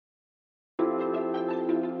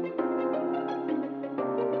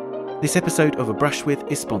This episode of A Brush With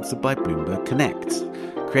is sponsored by Bloomberg Connects.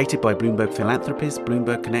 Created by Bloomberg philanthropists,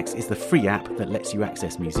 Bloomberg Connects is the free app that lets you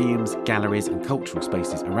access museums, galleries and cultural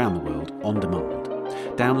spaces around the world on demand.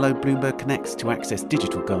 Download Bloomberg Connects to access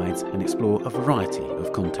digital guides and explore a variety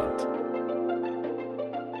of content.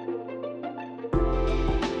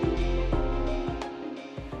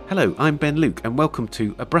 Hello, I'm Ben Luke and welcome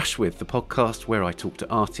to A Brush With, the podcast where I talk to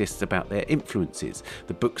artists about their influences,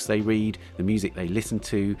 the books they read, the music they listen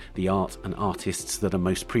to, the art and artists that are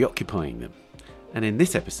most preoccupying them. And in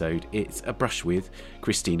this episode, it's A Brush With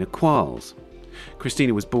Christina Quarles.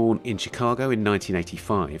 Christina was born in Chicago in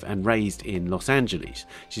 1985 and raised in Los Angeles.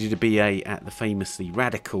 She did a BA at the famously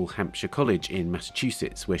radical Hampshire College in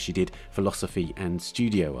Massachusetts, where she did philosophy and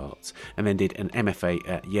studio arts, and then did an MFA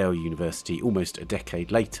at Yale University almost a decade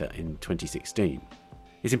later in 2016.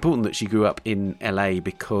 It's important that she grew up in LA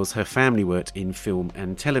because her family worked in film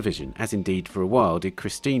and television, as indeed for a while did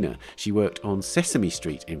Christina. She worked on Sesame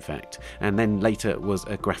Street, in fact, and then later was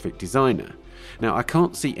a graphic designer. Now, I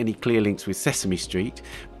can't see any clear links with Sesame Street,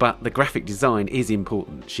 but the graphic design is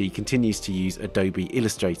important. She continues to use Adobe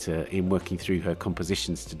Illustrator in working through her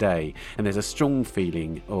compositions today, and there's a strong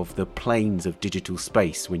feeling of the planes of digital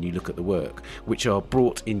space when you look at the work, which are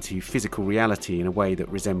brought into physical reality in a way that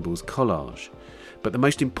resembles collage. But the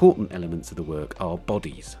most important elements of the work are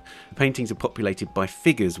bodies. The paintings are populated by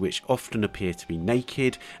figures which often appear to be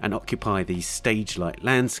naked and occupy these stage-like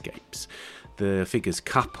landscapes. The figures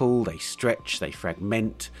couple, they stretch, they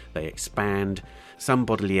fragment, they expand. Some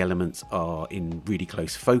bodily elements are in really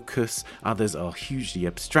close focus, others are hugely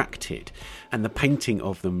abstracted, and the painting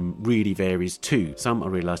of them really varies too. Some are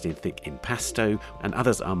realised in thick impasto, and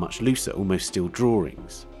others are much looser, almost still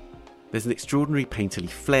drawings. There's an extraordinary painterly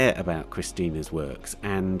flair about Christina's works,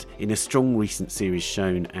 and in a strong recent series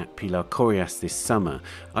shown at Pilar Corias this summer,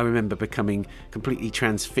 I remember becoming completely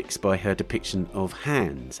transfixed by her depiction of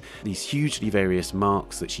hands, these hugely various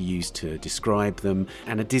marks that she used to describe them,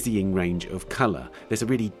 and a dizzying range of colour. There's a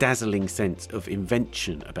really dazzling sense of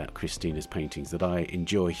invention about Christina's paintings that I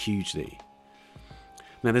enjoy hugely.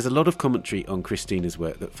 Now, there's a lot of commentary on Christina's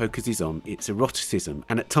work that focuses on its eroticism,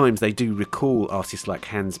 and at times they do recall artists like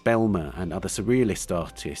Hans Bellmer and other surrealist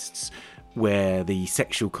artists, where the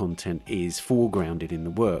sexual content is foregrounded in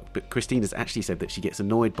the work. But Christina's actually said that she gets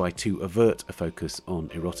annoyed by too overt a focus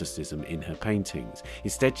on eroticism in her paintings.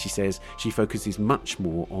 Instead, she says she focuses much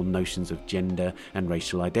more on notions of gender and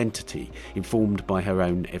racial identity, informed by her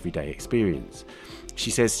own everyday experience. She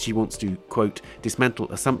says she wants to, quote, dismantle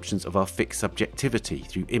assumptions of our fixed subjectivity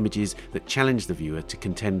through images that challenge the viewer to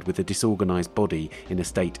contend with a disorganised body in a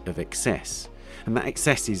state of excess. And that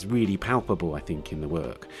excess is really palpable, I think, in the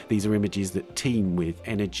work. These are images that teem with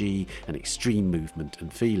energy and extreme movement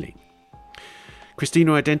and feeling.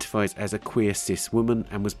 Christina identifies as a queer cis woman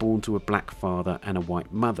and was born to a black father and a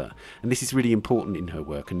white mother. And this is really important in her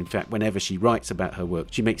work. And in fact, whenever she writes about her work,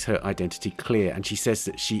 she makes her identity clear. And she says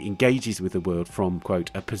that she engages with the world from,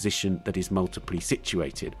 quote, a position that is multiply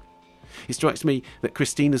situated. It strikes me that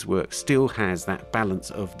Christina's work still has that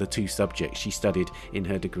balance of the two subjects she studied in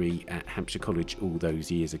her degree at Hampshire College all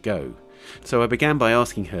those years ago. So I began by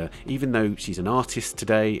asking her, even though she's an artist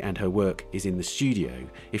today and her work is in the studio,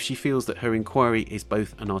 if she feels that her inquiry is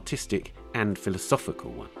both an artistic and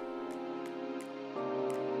philosophical one.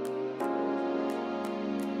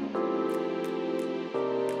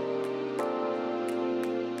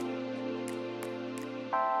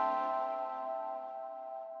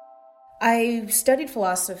 I studied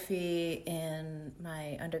philosophy in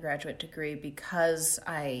my undergraduate degree because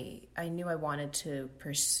I knew I wanted to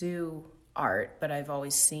pursue art, but I've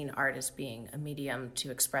always seen art as being a medium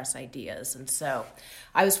to express ideas. And so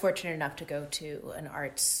I was fortunate enough to go to an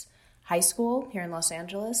arts high school here in Los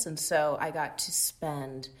Angeles. And so I got to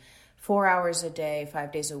spend 4 hours a day,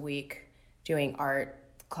 5 days a week doing art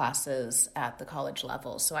classes at the college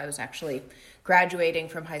level. So I was actually graduating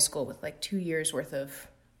from high school with like 2 years worth of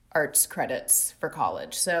arts credits for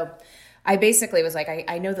college. So I basically was like,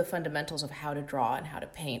 I know the fundamentals of how to draw and how to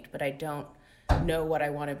paint, but I don't know what I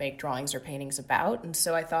want to make drawings or paintings about. And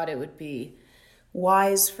so I thought it would be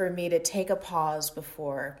wise for me to take a pause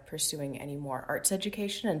before pursuing any more arts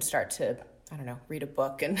education and start to, read a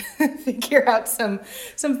book and figure out some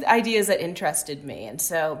ideas that interested me. And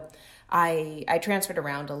so I transferred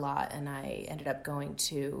around a lot, and I ended up going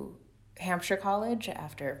to Hampshire College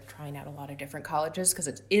after trying out a lot of different colleges, because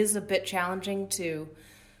it is a bit challenging to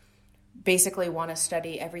basically want to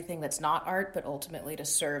study everything that's not art, but ultimately to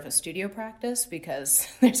serve a studio practice, because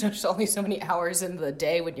there's only so many hours in the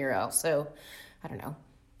day when you're also,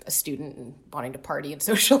 a student and wanting to party and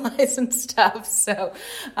socialize and stuff. So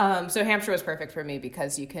Hampshire was perfect for me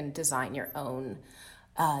because you can design your own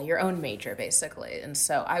major basically. And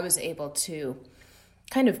so I was able to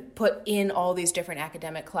kind of put in all these different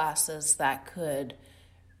academic classes that could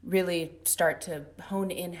really start to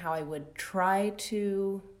hone in how I would try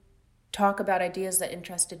to talk about ideas that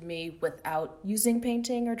interested me without using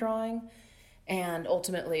painting or drawing. And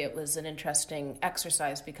ultimately it was an interesting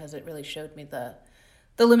exercise because it really showed me the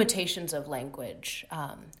limitations of language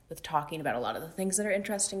with talking about a lot of the things that are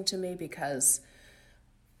interesting to me, because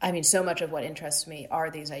I mean, so much of what interests me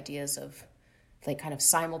are these ideas of like kind of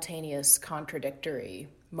simultaneous contradictory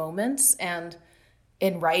moments. And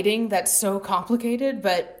in writing, that's so complicated,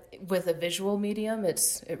 but with a visual medium,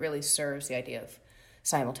 it really serves the idea of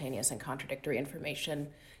simultaneous and contradictory information,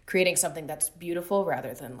 creating something that's beautiful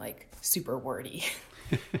rather than like super wordy.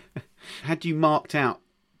 Had you marked out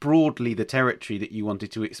broadly the territory that you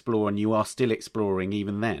wanted to explore, and you are still exploring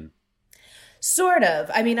even then? Sort of.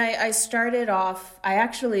 I mean, I started off, I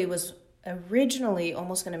actually was originally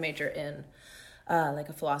almost going to major in like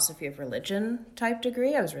a philosophy of religion type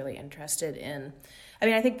degree. I was really interested in,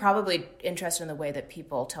 I think probably interested in the way that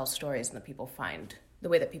people tell stories and the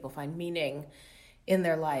way that people find meaning in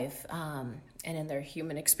their life and in their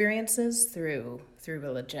human experiences through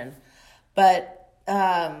religion. But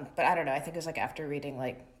I don't know. I think it was like after reading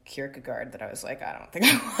like Kierkegaard that I was like, I don't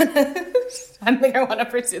think I want to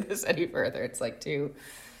pursue this any further. It's like too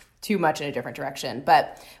much in a different direction.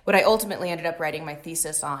 But what I ultimately ended up writing my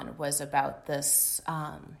thesis on was about this.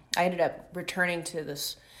 I ended up returning to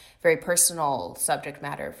this very personal subject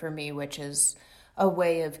matter for me, which is a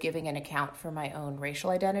way of giving an account for my own racial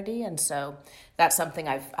identity. And so that's something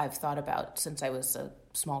I've thought about since I was a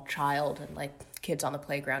small child, and like kids on the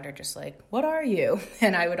playground are just like, what are you?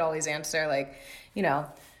 And I would always answer like,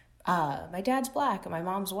 my dad's black and my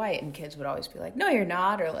mom's white, and kids would always be like, no, you're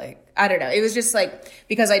not, or like, I don't know. It was just like,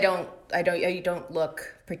 because I don't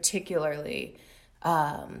look particularly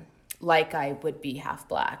like I would be half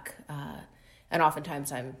black. And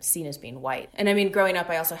oftentimes I'm seen as being white. And I mean, growing up,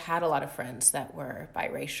 I also had a lot of friends that were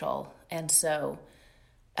biracial. And so,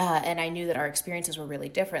 and I knew that our experiences were really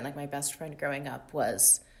different. Like my best friend growing up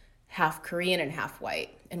was half Korean and half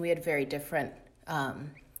white. And we had very different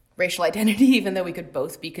racial identity, even though we could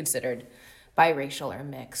both be considered biracial or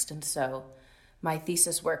mixed. And so my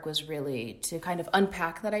thesis work was really to kind of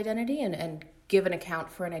unpack that identity and give an account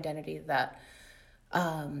for an identity that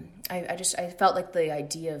I felt like the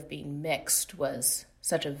idea of being mixed was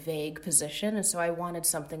such a vague position. And so I wanted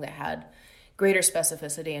something that had greater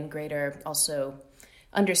specificity and greater also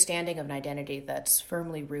understanding of an identity that's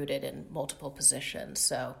firmly rooted in multiple positions.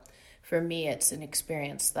 So for me, it's an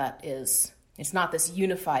experience that it's not this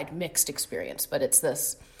unified mixed experience, but it's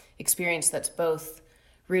this experience that's both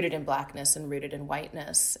rooted in blackness and rooted in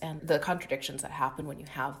whiteness, and the contradictions that happen when you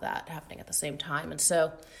have that happening at the same time. And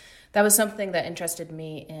so that was something that interested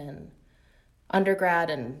me in undergrad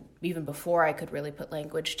and even before I could really put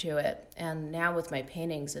language to it. And now with my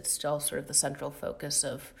paintings, it's still sort of the central focus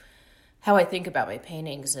of how I think about my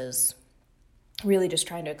paintings, is really just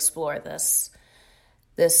trying to explore this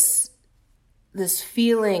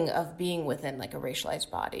feeling of being within like a racialized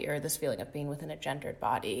body, or this feeling of being within a gendered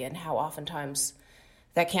body, and how oftentimes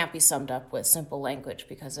that can't be summed up with simple language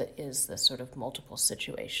because it is this sort of multiple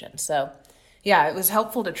situation. So yeah, it was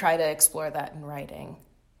helpful to try to explore that in writing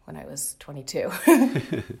when I was 22.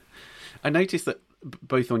 I noticed that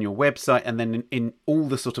both on your website and then in all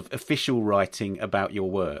the sort of official writing about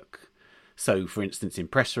your work. So, for instance, in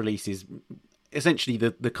press releases, essentially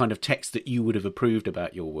the kind of text that you would have approved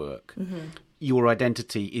about your work, your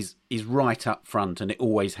identity is right up front, and it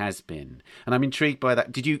always has been. And I'm intrigued by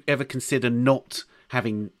that. Did you ever consider not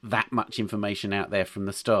having that much information out there from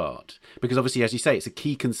the start? Because obviously, as you say, it's a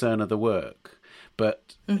key concern of the work.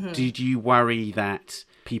 But did you worry that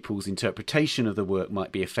people's interpretation of the work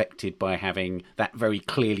might be affected by having that very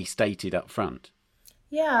clearly stated up front?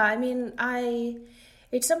 Yeah, I mean,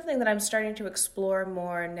 it's something that I'm starting to explore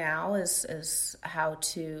more now, is how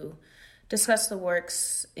to discuss the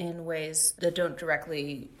works in ways that don't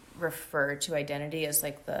directly refer to identity as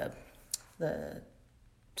like the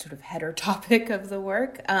sort of header topic of the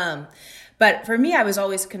work. But for me, I was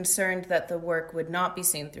always concerned that the work would not be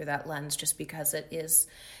seen through that lens, just because it is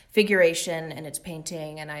figuration and it's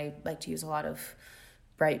painting, and I like to use a lot of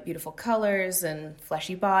bright, beautiful colors and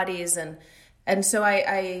fleshy bodies, and so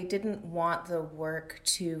I didn't want the work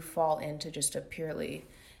to fall into just a purely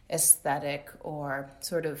aesthetic or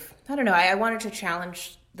sort of, I don't know, I wanted to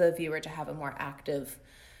challenge the viewer to have a more active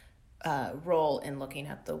role in looking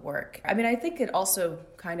at the work. I mean, I think it also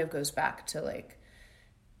kind of goes back to like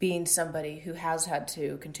being somebody who has had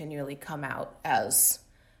to continually come out as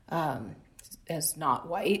not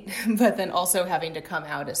white, but then also having to come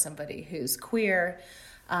out as somebody who's queer.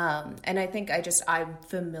 And I think I'm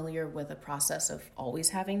familiar with the process of always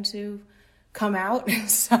having to come out.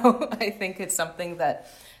 So I think it's something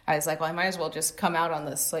that I was like, well, I might as well just come out on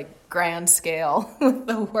this like grand scale with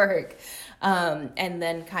the work. And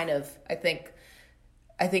then kind of, I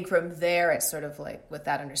think from there, it's sort of like with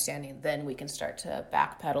that understanding, then we can start to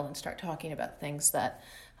backpedal and start talking about things that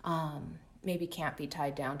maybe can't be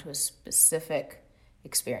tied down to a specific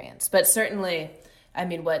experience. But certainly, I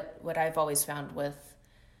mean, what I've always found with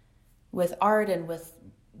art and with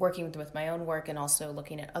working with my own work and also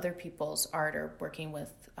looking at other people's art or working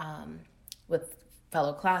with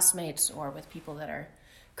fellow classmates or with people that are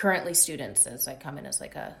currently students as I come in as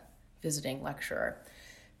like a visiting lecturer.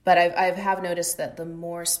 But I have noticed that the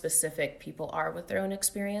more specific people are with their own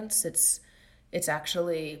experience, it's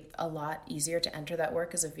actually a lot easier to enter that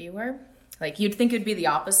work as a viewer. Like you'd think it'd be the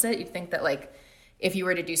opposite. You'd think that like if you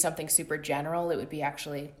were to do something super general, it would be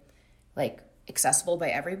actually like accessible by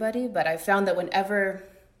everybody. But I've found that whenever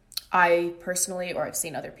I personally, or I've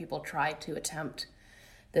seen other people try to attempt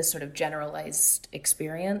this sort of generalized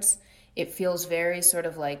experience, it feels very sort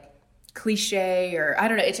of like cliche, or I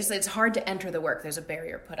don't know, it's hard to enter the work. There's a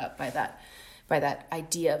barrier put up by that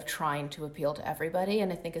idea of trying to appeal to everybody.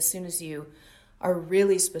 And I think as soon as you are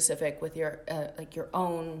really specific with your your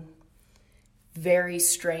own very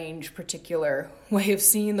strange particular way of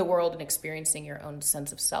seeing the world and experiencing your own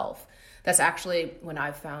sense of self, that's actually when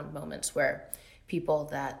I've found moments where people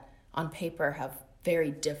that on paper have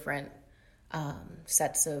very different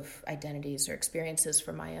sets of identities or experiences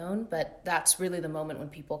from my own, but that's really the moment when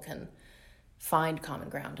people can find common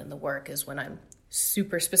ground in the work, is when I'm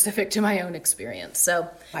super specific to my own experience. So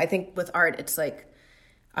I think with art, it's like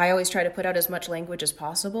I always try to put out as much language as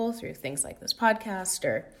possible through things like this podcast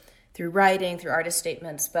or through writing, through artist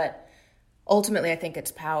statements, but ultimately I think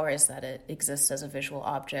its power is that it exists as a visual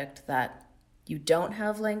object, that you don't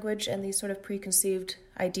have language and these sort of preconceived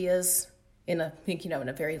ideas in a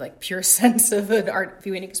very like pure sense of an art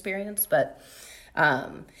viewing experience, but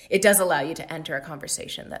it does allow you to enter a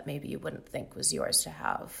conversation that maybe you wouldn't think was yours to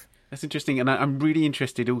have. That's interesting. And I'm really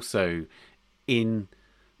interested also in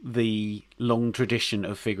the long tradition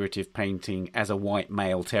of figurative painting as a white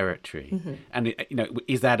male territory. Mm-hmm. And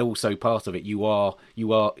is that also part of it? You are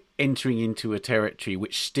entering into a territory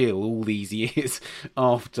which still, all these years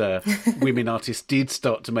after women artists did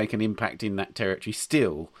start to make an impact in that territory,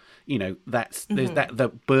 still, there's that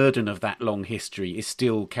the burden of that long history is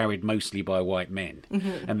still carried mostly by white men.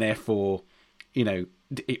 Mm-hmm. And therefore,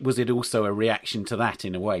 was it also a reaction to that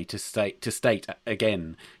in a way, to state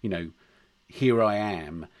again, here I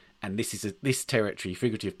am, and this territory,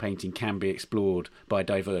 figurative painting, can be explored by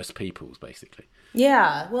diverse peoples, basically.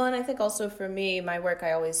 Yeah, well, and I think also for me, my work,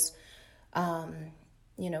 I always,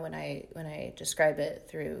 when I describe it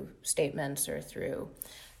through statements or through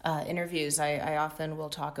interviews, I often will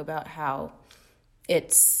talk about how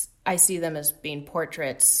I see them as being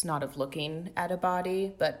portraits, not of looking at a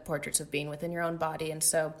body, but portraits of being within your own body. And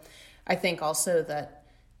so I think also that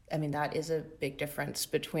is a big difference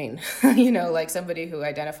between, like somebody who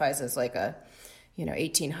identifies as like a,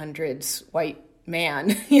 1800s white man,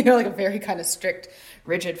 like a very kind of strict,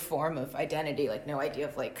 rigid form of identity, like no idea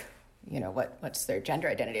of like, what's their gender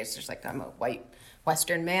identity. It's just like, I'm a white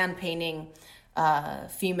Western man painting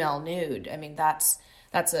female nude. I mean, that's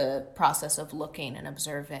a process of looking and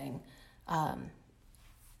observing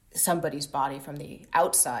somebody's body from the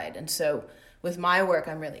outside. And so with my work,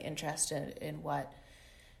 I'm really interested in what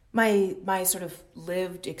my sort of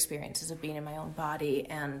lived experiences of being in my own body.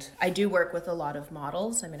 And I do work with a lot of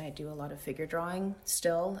models. I do a lot of figure drawing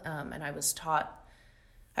still. And I was taught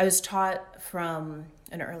from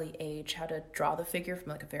an early age how to draw the figure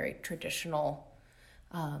from like a very traditional,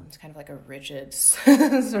 it's kind of like a rigid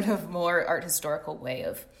sort of more art historical way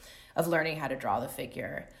of learning how to draw the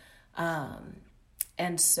figure.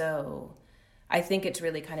 And so I think it's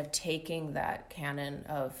really kind of taking that canon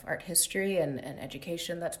of art history and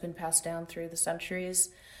education that's been passed down through the centuries.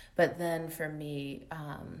 But then for me,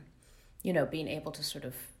 being able to sort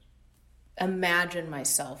of imagine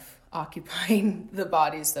myself occupying the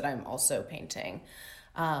bodies that I'm also painting.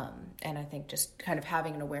 And I think just kind of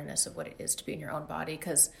having an awareness of what it is to be in your own body.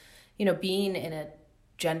 Because, being in a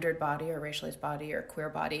gendered body or racialized body or queer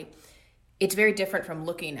body, it's very different from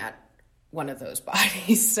looking at one of those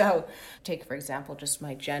bodies. So take, for example, just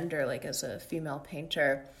my gender, like as a female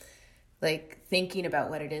painter, like thinking about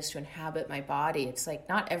what it is to inhabit my body, it's like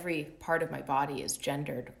not every part of my body is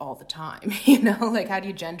gendered all the time, like how do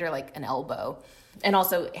you gender like an elbow? And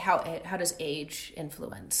also how does age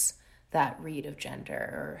influence that read of gender,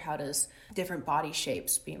 or how does different body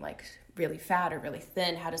shapes, being like really fat or really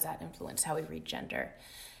thin, how does that influence how we read gender?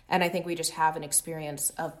 And I think we just have an experience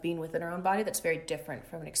of being within our own body that's very different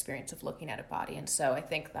from an experience of looking at a body. And so I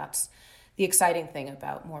think that's the exciting thing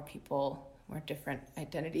about more people, more different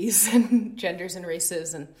identities and genders and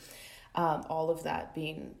races and all of that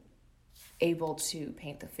being able to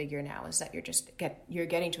paint the figure now, is that you're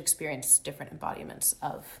getting to experience different embodiments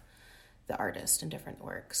of the artist and different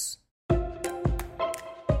works.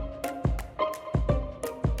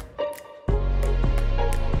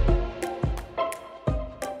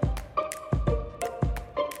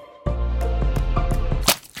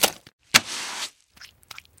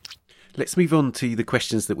 Let's move on to the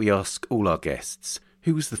questions that we ask all our guests.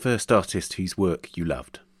 Who was the first artist whose work you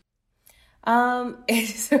loved?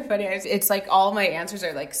 It's so funny. It's like all my answers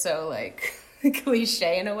are like so like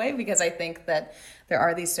cliche in a way, because I think that there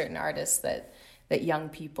are these certain artists that young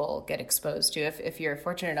people get exposed to, if you're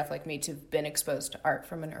fortunate enough like me to have been exposed to art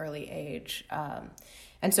from an early age.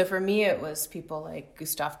 And so for me, it was people like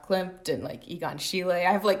Gustav Klimt and like Egon Schiele.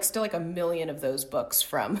 I have like still like a million of those books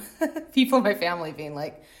from people in my family being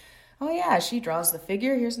like, oh yeah, she draws the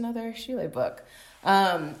figure, here's another Schiele book.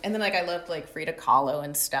 And then like I loved like Frida Kahlo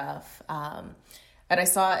and stuff. And I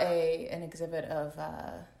saw an exhibit of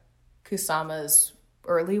Kusama's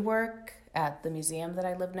early work at the museum that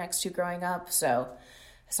I lived next to growing up. So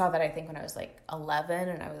I saw that I think when I was like 11,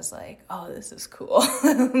 and I was like, oh, this is cool.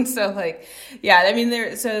 So like, yeah, I mean,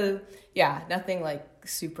 nothing like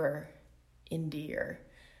super indie or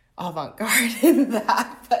avant-garde in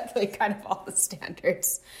that, but like kind of all the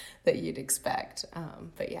standards that you'd expect.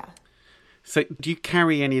 But yeah. So do you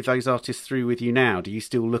carry any of those artists through with you now? Do you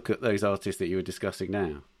still look at those artists that you were discussing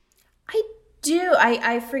now? I do.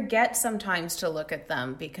 I forget sometimes to look at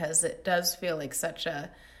them, because it does feel like such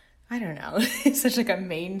a, I don't know, such like a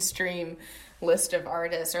mainstream list of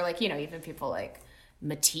artists, or like, even people like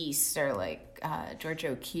Matisse or like George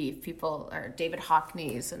O'Keeffe, or David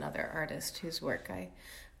Hockney is another artist whose work I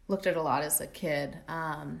looked at a lot as a kid.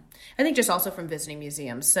 I think just also from visiting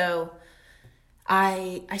museums. So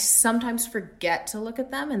I sometimes forget to look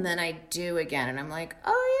at them, and then I do again, and I'm like,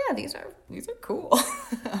 oh yeah, these are cool.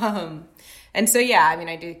 And so yeah, I mean,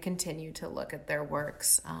 I do continue to look at their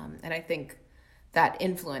works, and I think that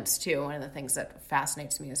influence too. One of the things that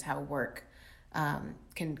fascinates me is how work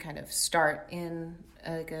can kind of start in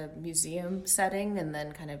like a museum setting and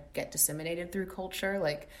then kind of get disseminated through culture.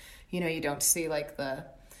 Like, you don't see like the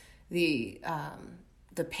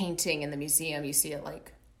painting in the museum, you see it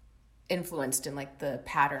like influenced in like the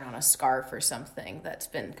pattern on a scarf or something that's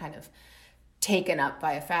been kind of taken up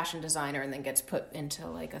by a fashion designer and then gets put into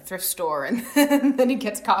like a thrift store, and then it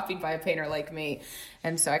gets copied by a painter like me.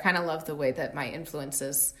 And so I kind of love the way that my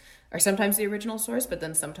influences are sometimes the original source, but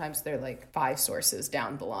then sometimes they're like 5 sources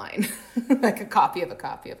down the line, like a copy of a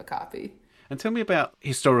copy of a copy. And tell me about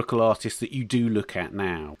historical artists that you do look at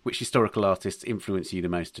now. Which historical artists influence you the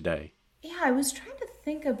most today? Yeah, I was trying to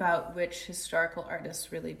think about which historical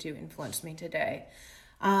artists really do influence me today.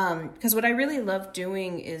 Because what I really love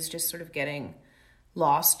doing is just sort of getting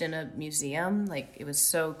lost in a museum. Like, it was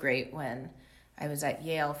so great when I was at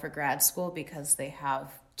Yale for grad school, because they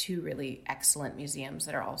have 2 really excellent museums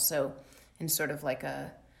that are also in sort of like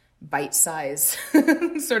a bite-size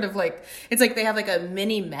sort of like, it's like they have like a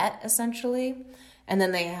mini Met essentially, and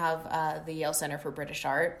then they have the Yale Center for British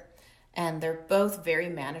Art, and they're both very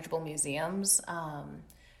manageable museums,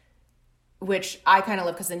 which I kind of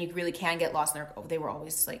love, because then you really can get lost in they were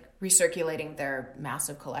always like recirculating their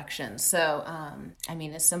massive collections. So I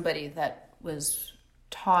mean, as somebody that was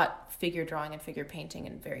taught figure drawing and figure painting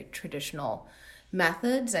in very traditional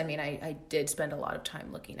methods, I mean, I did spend a lot of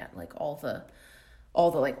time looking at like all the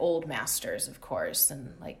like old masters, of course,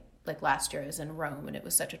 and like last year I was in Rome, and it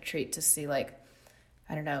was such a treat to see like,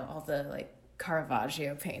 I don't know, all the like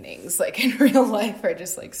Caravaggio paintings like in real life are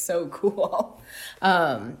just like so cool.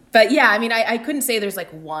 But yeah, I mean, I couldn't say there's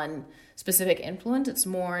like one specific influence. It's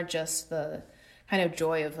more just the kind of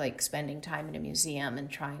joy of like spending time in a museum and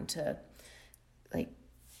trying to like,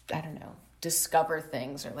 I don't know, discover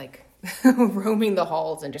things, or like roaming the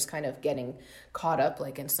halls and just kind of getting caught up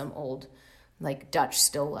like in some old like Dutch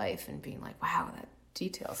still life and being like, wow, that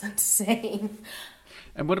detail's insane.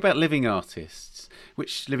 And what about living artists?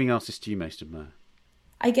 Which living artists do you most admire?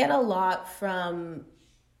 I get a lot from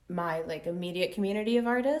my like immediate community of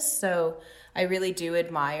artists. So I really do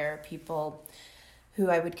admire people who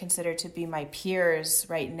I would consider to be my peers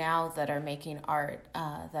right now that are making art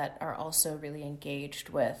that are also really engaged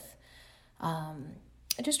with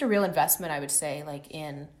just a real investment, I would say, like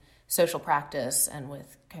in social practice and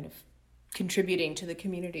with kind of contributing to the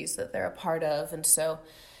communities that they're a part of. And so,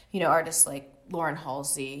 artists like Lauren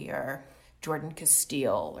Halsey or Jordan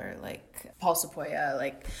Castile or like Paul Sequoia,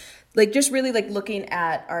 like just really like looking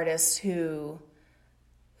at artists who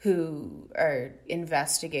are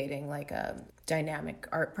investigating like a dynamic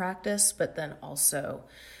art practice, but then also,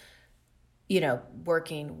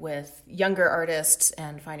 working with younger artists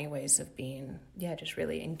and finding ways of being, just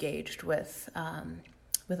really engaged with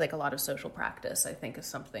like a lot of social practice, I think is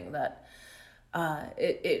something that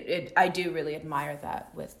I do really admire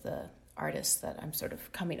that with the artists that I'm sort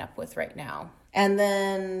of coming up with right now. And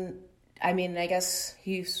then, I guess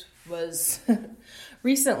he was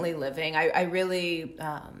recently living. I really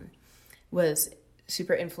was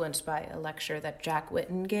super influenced by a lecture that Jack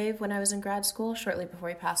Whitten gave when I was in grad school shortly before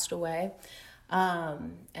he passed away.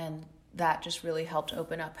 And that just really helped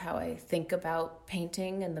open up how I think about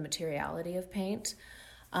painting and the materiality of paint.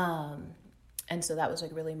 And so that was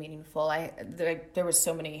like really meaningful. There was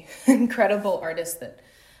so many incredible artists that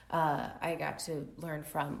I got to learn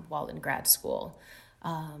from while in grad school.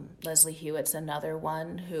 Leslie Hewitt's another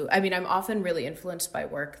one who, I'm often really influenced by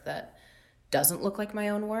work that doesn't look like my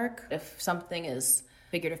own work. If something is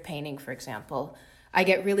figurative painting, for example, I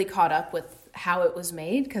get really caught up with how it was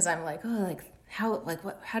made because I'm like, how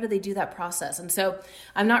did they do that process? And so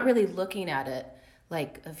I'm not really looking at it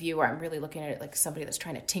like a viewer. I'm really looking at it like somebody that's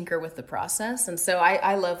trying to tinker with the process. And so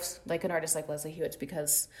I love like an artist like Leslie Hewitt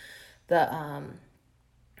because the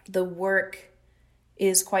work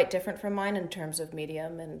is quite different from mine in terms of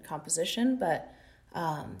medium and composition, but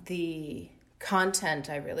the content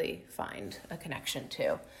I really find a connection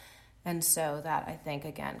to. And so that, I think,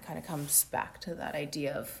 again, kind of comes back to that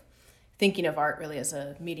idea of thinking of art really as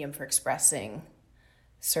a medium for expressing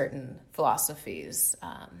certain philosophies.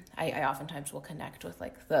 I oftentimes will connect with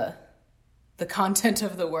like the content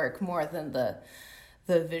of the work more than the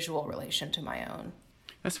visual relation to my own.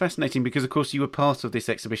 That's fascinating because, of course, you were part of this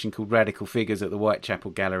exhibition called Radical Figures at the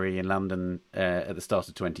Whitechapel Gallery in London at the start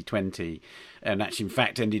of 2020, and actually, in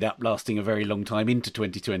fact, ended up lasting a very long time into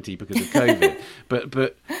 2020 because of COVID.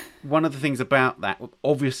 But one of the things about that,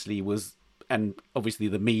 obviously, obviously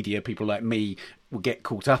the media, people like me, will get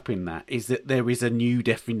caught up in that, is that there is a new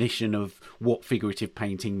definition of what figurative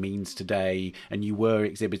painting means today, and you were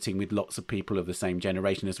exhibiting with lots of people of the same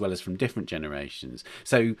generation as well as from different generations.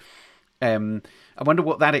 So I wonder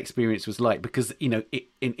what that experience was like, because in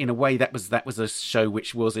a way that was a show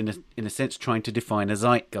which was in a sense trying to define a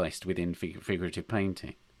zeitgeist within figurative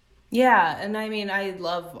painting. Yeah, and I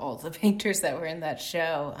love all the painters that were in that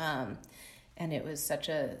show, and it was such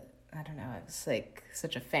a, I was like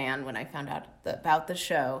such a fan when I found out about the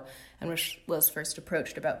show and was first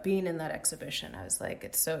approached about being in that exhibition. I was like,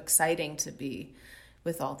 it's so exciting to be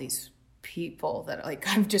with all these people that like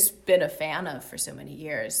I've just been a fan of for so many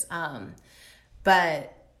years.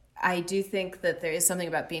 But I do think that there is something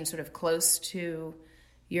about being sort of close to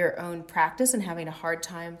your own practice and having a hard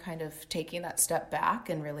time kind of taking that step back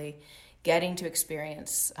and really getting to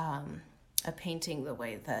experience a painting the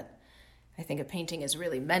way that I think a painting is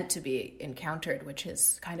really meant to be encountered, which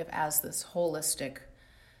is kind of as this holistic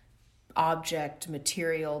object,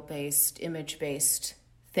 material-based, image-based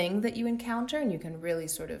thing that you encounter, and you can really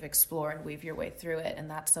sort of explore and weave your way through it. And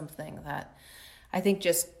that's something that I think,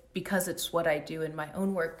 just because it's what I do in my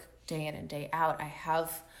own work day in and day out, I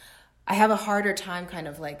have a harder time kind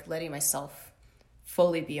of like letting myself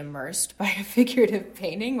fully be immersed by a figurative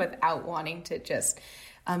painting without wanting to just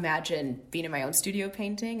imagine being in my own studio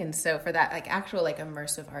painting. And so for that like actual like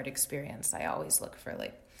immersive art experience, I always look for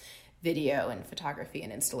like video and photography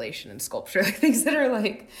and installation and sculpture, like things that are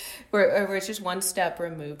like where it's just one step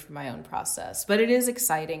removed from my own process. But it is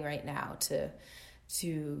exciting right now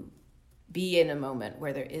to be in a moment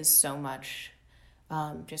where there is so much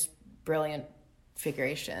just brilliant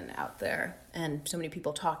figuration out there and so many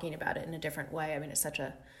people talking about it in a different way. It's such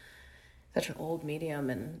an old medium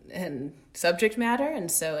and subject matter, and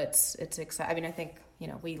so it's exciting. I think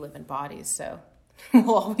we live in bodies, so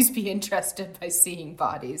we'll always be interested by seeing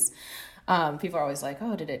bodies. People are always like,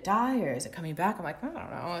 oh, did it die or is it coming back? I'm like, I don't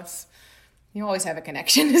know. You always have a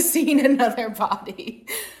connection to seeing another body.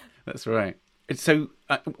 That's right. So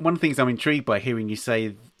one of the things I'm intrigued by hearing you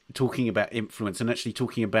say, talking about influence and actually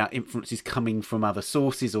talking about influences coming from other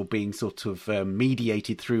sources or being sort of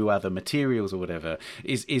mediated through other materials or whatever,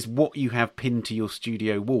 is what you have pinned to your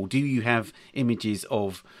studio wall. Do you have images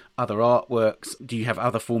of other artworks? Do you have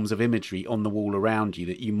other forms of imagery on the wall around you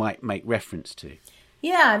that you might make reference to?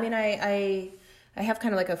 Yeah, I mean, I have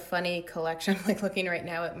kind of like a funny collection. I'm like looking right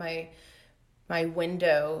now at my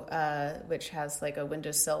window, which has like a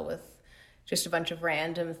windowsill with just a bunch of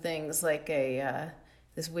random things, like a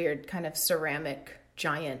this weird kind of ceramic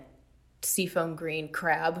giant seafoam green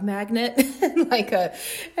crab magnet, and like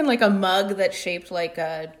a mug that's shaped like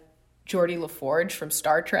a Geordie LaForge from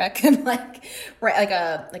Star Trek, and like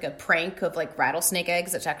a prank of like rattlesnake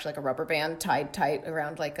eggs that's actually like a rubber band tied tight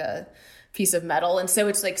around like a piece of metal. And so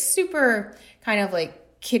it's like super kind of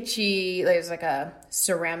like kitschy. There's like a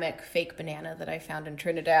ceramic fake banana that I found in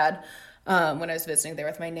Trinidad when I was visiting there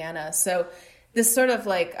with my Nana. So this sort of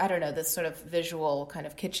like, I don't know, this sort of visual kind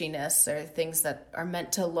of kitschiness, or things that are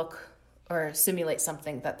meant to look or simulate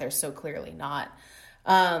something that they're so clearly not.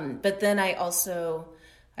 But then I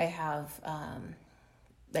have,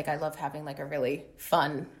 like, I love having like a really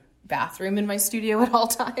fun bathroom in my studio at all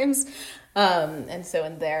times. And so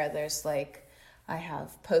in there's like, I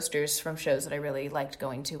have posters from shows that I really liked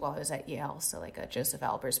going to while I was at Yale. So like a Joseph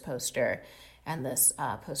Albers poster, and this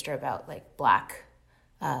poster about like Black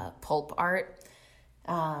pulp art.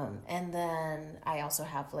 And then I also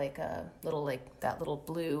have like a little, like that little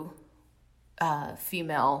blue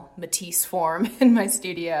female Matisse form in my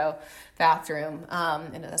studio bathroom.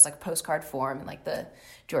 And that's like postcard form, and like the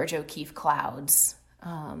George O'Keeffe clouds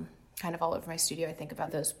kind of all over my studio. I think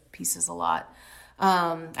about those pieces a lot.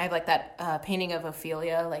 I have like that painting of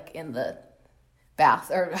Ophelia like in the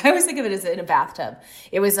bath, or I always think of it as in a bathtub.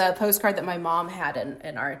 It was a postcard that my mom had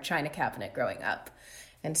in our china cabinet growing up.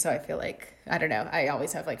 And so I feel like, I don't know, I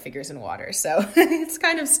always have like figures in water. So it's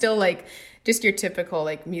kind of still like just your typical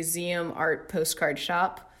like museum art postcard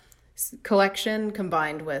shop collection,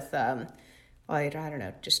 combined with, well, I don't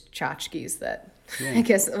know, just tchotchkes that, yeah. I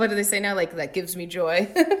guess, what do they say now? Like, that gives me joy.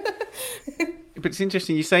 But it's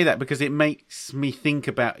interesting you say that, because it makes me think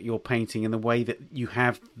about your painting and the way that you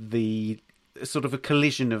have the sort of a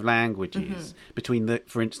collision of languages between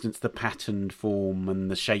for instance, the patterned form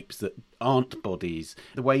and the shapes that aren't bodies.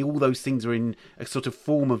 The way all those things are in a sort of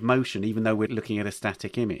form of motion, even though we're looking at a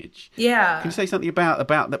static image. Yeah. Can you say something about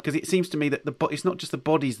that? Because it seems to me that it's not just the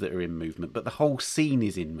bodies that are in movement, but the whole scene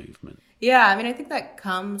is in movement. Yeah, I mean, I think that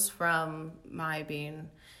comes from my being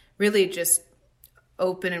really just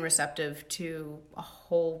open and receptive to a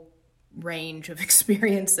whole range of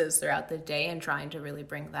experiences throughout the day, and trying to really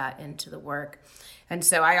bring that into the work. And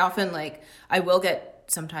so I often I will get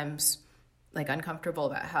sometimes like uncomfortable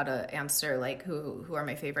about how to answer like who are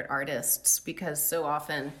my favorite artists, because so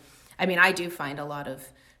often, I mean, I do find a lot of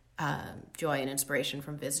joy and inspiration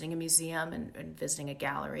from visiting a museum and visiting a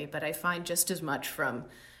gallery, but I find just as much from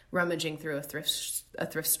rummaging through a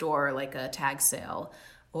thrift store, like a tag sale,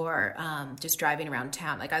 or just driving around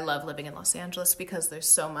town. Like, I love living in Los Angeles because there's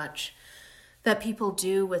so much that people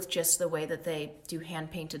do with just the way that they do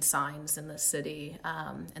hand-painted signs in the city,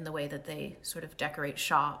 and the way that they sort of decorate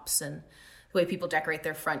shops, and the way people decorate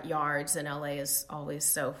their front yards in LA is always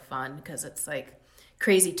so fun, because it's like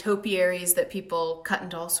crazy topiaries that people cut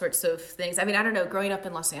into all sorts of things. I mean, I don't know, growing up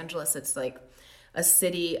in Los Angeles, it's like a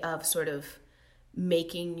city of sort of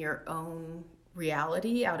making your own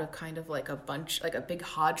reality out of kind of like a bunch, like a big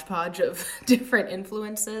hodgepodge of different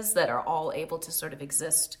influences that are all able to sort of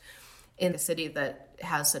exist in a city that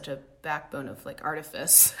has such a backbone of like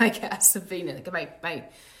artifice, I guess, of being like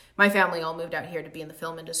my family all moved out here to be in the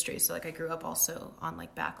film industry. So like I grew up also on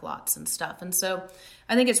like back lots and stuff. And so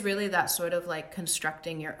I think it's really that sort of like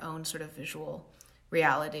constructing your own sort of visual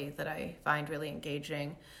reality that I find really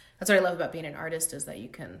engaging. That's what I love about being an artist, is that you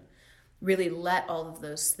can really let all of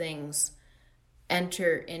those things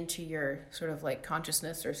enter into your sort of like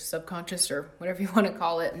consciousness or subconscious or whatever you want to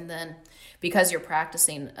call it. And then because you're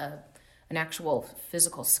practicing an actual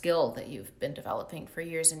physical skill that you've been developing for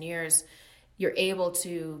years and years, you're able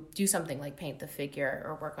to do something like paint the figure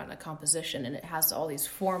or work on a composition, and it has all these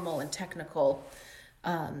formal and technical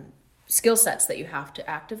skill sets that you have to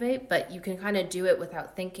activate, but you can kind of do it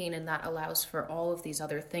without thinking, and that allows for all of these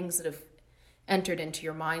other things that have entered into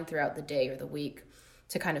your mind throughout the day or the week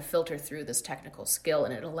to kind of filter through this technical skill,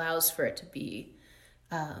 and it allows for it to be,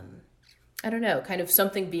 I don't know, kind of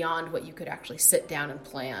something beyond what you could actually sit down and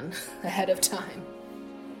plan ahead of time.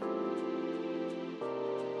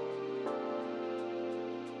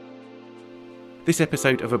 This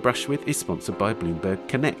episode of A Brush With is sponsored by Bloomberg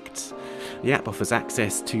Connects. The app offers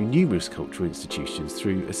access to numerous cultural institutions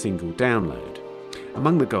through a single download.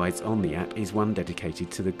 Among the guides on the app is one dedicated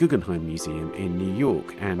to the Guggenheim Museum in New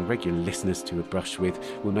York, and regular listeners to A Brush With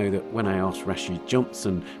will know that when I asked Rashid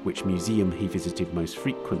Johnson which museum he visited most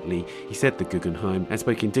frequently, he said the Guggenheim, and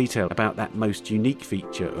spoke in detail about that most unique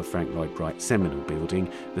feature of Frank Lloyd Wright's seminal building,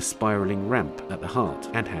 the spiralling ramp at the heart,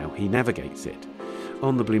 and how he navigates it.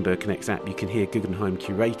 On the Bloomberg Connects app, you can hear Guggenheim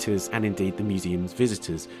curators and indeed the museum's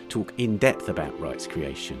visitors talk in depth about Wright's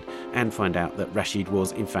creation, and find out that Rashid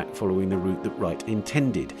was in fact following the route that Wright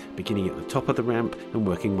intended, beginning at the top of the ramp and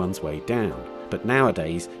working one's way down. But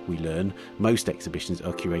nowadays, we learn, most exhibitions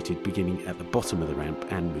are curated beginning at the bottom of the ramp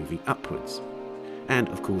and moving upwards. And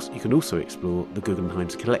of course, you can also explore the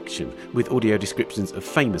Guggenheim's collection, with audio descriptions of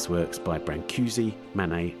famous works by Brancusi,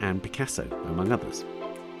 Manet and Picasso, among others.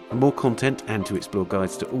 For more content and to explore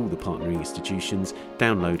guides to all the partnering institutions,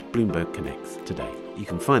 download Bloomberg Connects today. You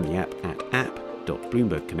can find the app at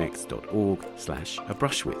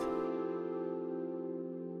app.bloombergconnects.org/abrushwith.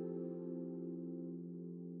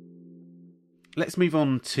 Let's move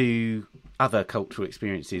on to other cultural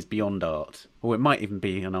experiences beyond art, or it might even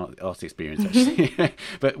be an art experience, actually.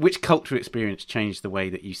 But which cultural experience changed the way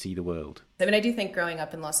that you see the world? I mean, I do think growing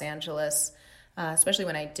up in Los Angeles, especially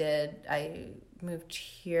when I moved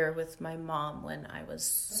here with my mom when I was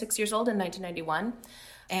 6 years old in 1991.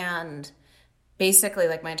 And basically,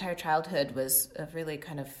 like, my entire childhood was a really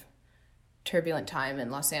kind of turbulent time in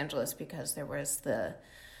Los Angeles, because there was the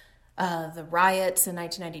riots in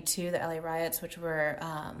 1992, the LA riots, which were...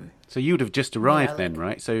 So you would have just arrived then,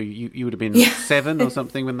 right? So you would have been 7 or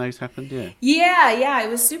something when those happened, yeah? Yeah, I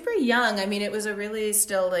was super young. I mean, it was a really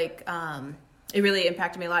still, like... it really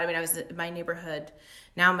impacted me a lot. I mean, I was in my neighborhood.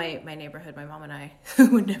 Now my neighborhood, my mom and I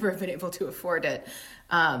would never have been able to afford it.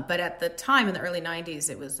 But at the time, in the early 90s,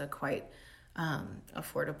 it was a quite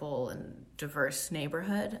affordable and diverse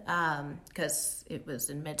neighborhood, because it was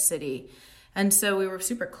in Mid-City. And so we were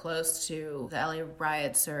super close to the LA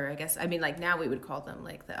riots, or I guess, I mean, like, now we would call them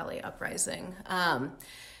like the LA uprising.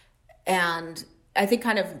 And I think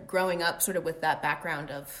kind of growing up sort of with that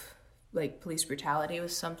background of like police brutality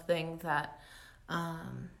was something that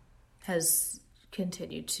has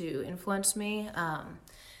continued to influence me.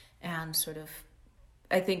 And sort of,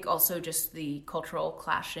 I think also just the cultural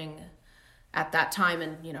clashing at that time,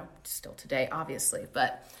 and, you know, still today, obviously,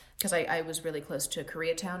 but because I was really close to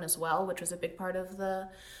Koreatown as well, which was a big part of the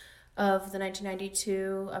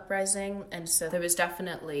 1992 uprising. And so there was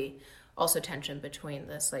definitely also tension between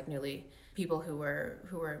this, like, people who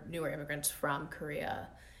were newer immigrants from Korea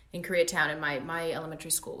in Koreatown, and my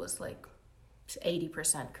elementary school was like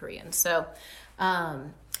 80% Korean. So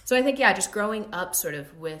I think, yeah, just growing up sort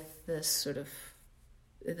of with this sort of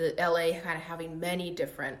the LA kind of having many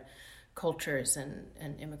different cultures and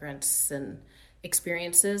immigrants and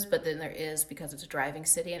experiences, but then there is, because it's a driving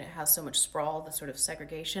city and it has so much sprawl, the sort of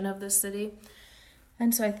segregation of this city.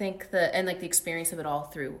 And so I think the experience of it all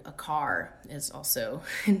through a car is also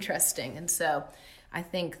interesting. And so I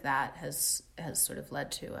think that has sort of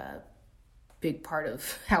led to a big part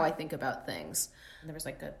of how I think about things. There was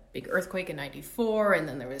like a big earthquake in 94, and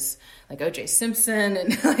then there was like O.J. Simpson,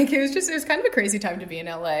 and like it was kind of a crazy time to be in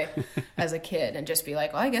LA as a kid, and just be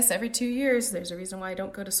like, well, I guess every 2 years there's a reason why I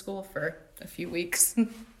don't go to school for a few weeks.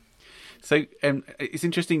 So it's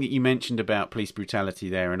interesting that you mentioned about police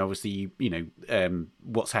brutality there, and obviously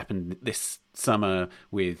what's happened this summer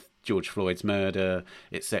with George Floyd's murder,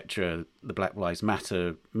 etc., the Black Lives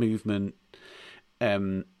Matter movement,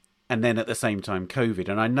 and then at the same time COVID.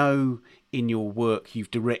 And I know in your work you've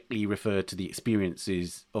directly referred to the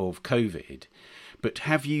experiences of COVID, but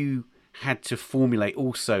have you had to formulate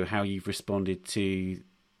also how you've responded to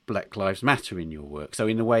Black Lives Matter in your work? So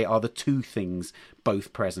in a way, are the two things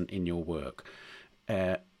both present in your work?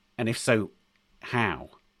 And if so,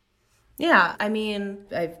 how? Yeah, I mean,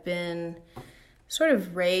 I've been sort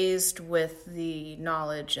of raised with the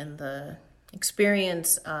knowledge and the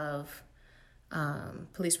experience of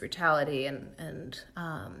police brutality and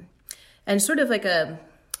sort of like a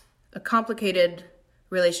complicated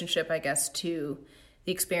relationship, I guess, to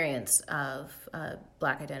the experience of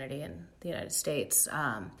Black identity in the United States.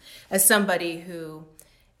 As somebody who,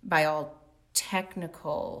 by all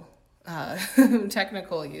technical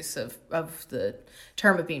use of the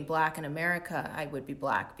term of being Black in America, I would be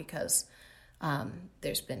Black because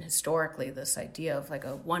there's been historically this idea of like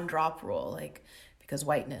a one-drop rule, like because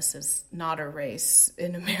whiteness is not a race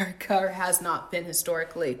in America, or has not been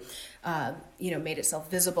historically, made itself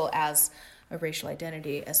visible as a racial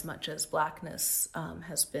identity as much as Blackness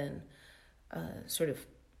has been sort of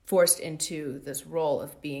forced into this role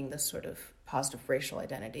of being this sort of positive racial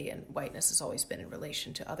identity, and whiteness has always been in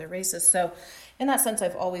relation to other races. So in that sense,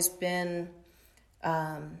 I've always been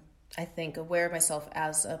I think, aware of myself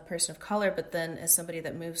as a person of color, but then as somebody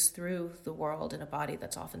that moves through the world in a body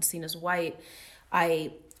that's often seen as white,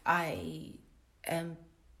 I am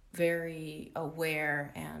very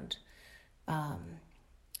aware, and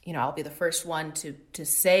I'll be the first one to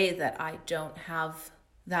say that I don't have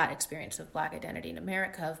that experience of Black identity in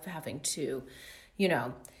America, of having to,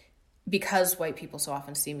 because white people so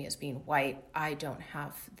often see me as being white, I don't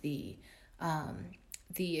have the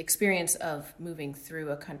experience of moving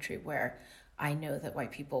through a country where I know that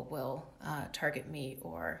white people will target me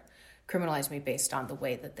or criminalize me based on the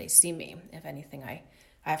way that they see me. If anything, I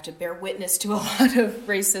have to bear witness to a lot of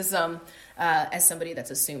racism as somebody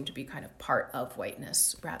that's assumed to be kind of part of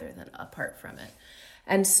whiteness rather than apart from it.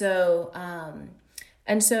 And so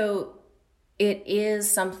it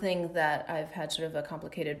is something that I've had sort of a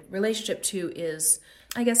complicated relationship to, is,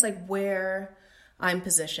 I guess, like where I'm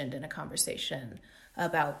positioned in a conversation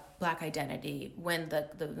about Black identity when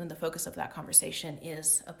the focus of that conversation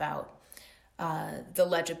is about the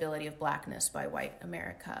legibility of Blackness by white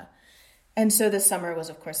America. And so this summer was,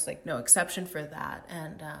 of course, like no exception for that.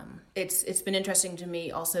 And it's been interesting to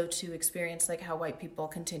me also to experience like how white people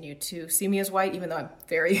continue to see me as white, even though I'm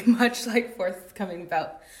very much like forthcoming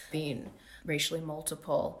about being racially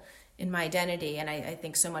multiple in my identity. And I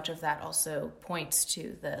think so much of that also points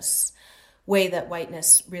to this way that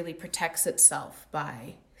whiteness really protects itself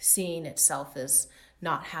by seeing itself as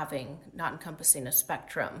not encompassing a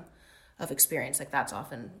spectrum of experience. Like that's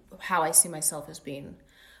often how I see myself as being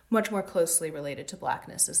much more closely related to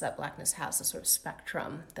Blackness, is that Blackness has a sort of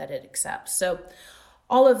spectrum that it accepts. So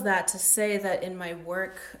all of that to say that in my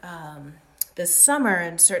work this summer,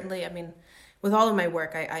 and certainly, I mean, with all of my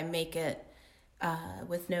work, I make it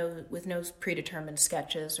with no predetermined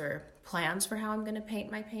sketches or plans for how I'm going to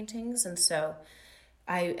paint my paintings. And so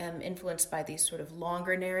I am influenced by these sort of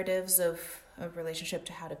longer narratives of relationship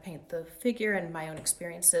to how to paint the figure and my own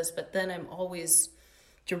experiences. But then I'm always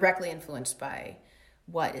directly influenced by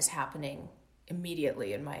what is happening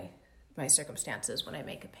immediately in my circumstances when I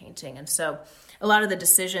make a painting. And so a lot of the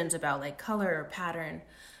decisions about like color or pattern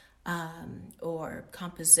or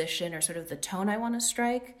composition or sort of the tone I want to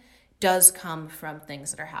strike does come from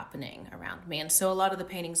things that are happening around me. And so a lot of the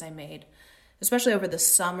paintings I made, especially over the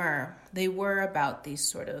summer, they were about these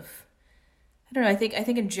sort of, I don't know, I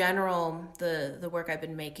think in general, the work I've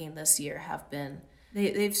been making this year have been,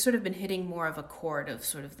 they've sort of been hitting more of a chord of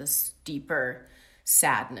sort of this deeper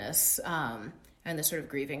sadness and this sort of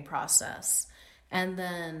grieving process. And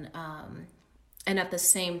then, and at the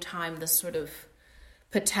same time, this sort of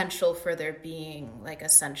potential for there being like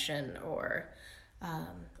ascension or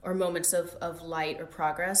moments of light or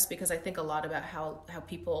progress, because I think a lot about how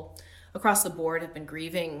people across the board have been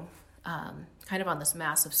grieving kind of on this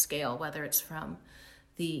massive scale, whether it's from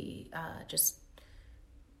the just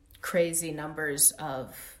crazy numbers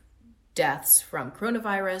of deaths from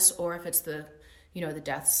coronavirus, or if it's the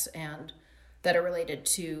deaths and that are related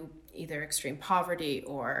to either extreme poverty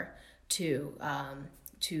or to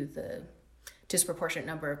the disproportionate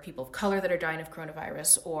number of people of color that are dying of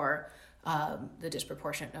coronavirus, or the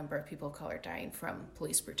disproportionate number of people of color dying from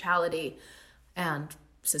police brutality and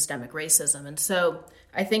systemic racism. And so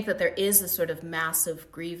I think that there is this sort of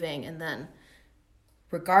massive grieving, and then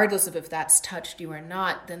regardless of if that's touched you or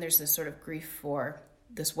not, then there's this sort of grief for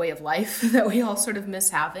this way of life that we all sort of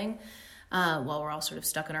miss having while we're all sort of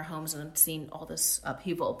stuck in our homes and seeing all this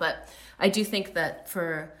upheaval. But I do think that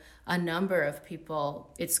for a number of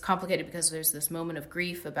people, it's complicated because there's this moment of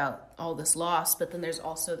grief about all this loss, but then there's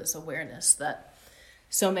also this awareness that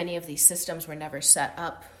so many of these systems were never set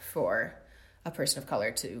up for a person of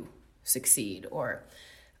color to succeed or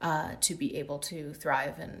to be able to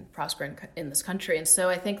thrive and prosper in this country. And so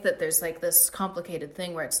I think that there's like this complicated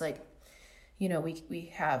thing where it's like,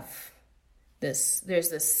 we have there's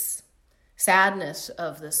this sadness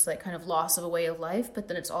of this like kind of loss of a way of life, but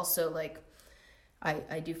then it's also like,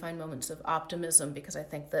 I do find moments of optimism, because I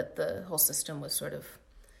think that the whole system was sort of,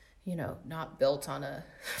 not built on a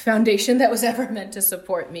foundation that was ever meant to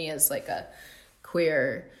support me as like a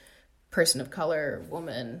queer person of color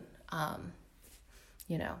woman.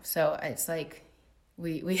 So it's like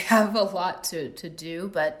we have a lot to do,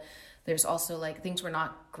 but there's also like things were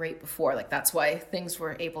not great before. Like that's why things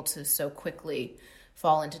were able to so quickly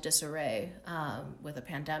fall into disarray with a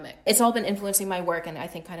pandemic. It's all been influencing my work, and I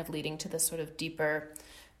think kind of leading to this sort of deeper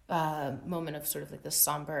moment of sort of like this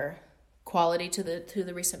somber quality to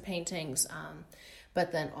the recent paintings,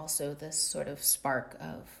 but then also this sort of spark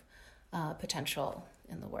of potential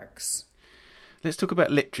in the works. Let's talk about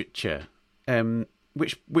literature.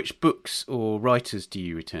 Which books or writers do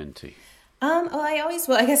you return to?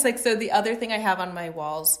 I guess like, so the other thing I have on my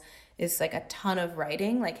walls is like a ton of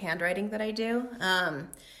writing, like handwriting that I do.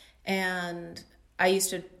 And I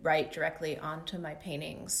used to write directly onto my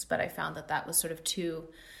paintings, but I found that that was sort of too,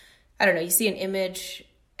 I don't know, you see an image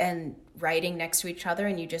and writing next to each other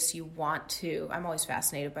and you want to, I'm always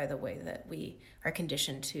fascinated by the way that we are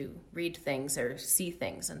conditioned to read things or see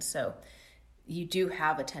things. And so you do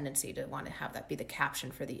have a tendency to want to have that be the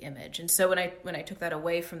caption for the image. And so when I took that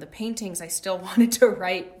away from the paintings, I still wanted to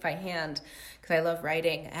write by hand because I love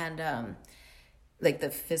writing and like the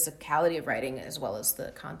physicality of writing as well as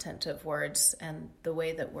the content of words and the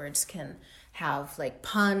way that words can have like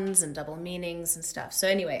puns and double meanings and stuff. So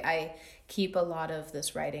anyway, I keep a lot of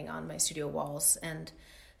this writing on my studio walls, and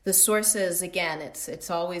the sources, again, it's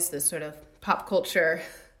always this sort of pop culture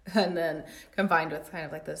and then combined with kind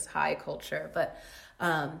of like this high culture. But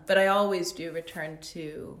I always do return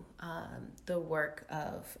to the work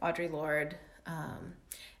of Audre Lorde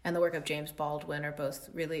and the work of James Baldwin are both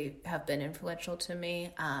really have been influential to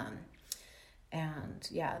me. And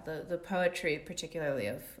yeah, the poetry, particularly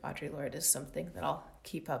of Audre Lorde, is something that I'll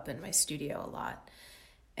keep up in my studio a lot.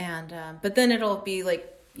 And but then it'll be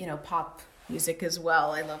like, pop music as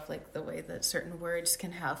well. I love like the way that certain words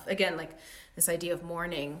can have, again, like this idea of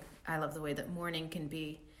mourning. I love the way that mourning can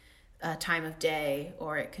be a time of day,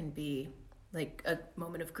 or it can be like a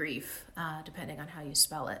moment of grief, depending on how you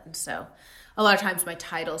spell it. And so a lot of times my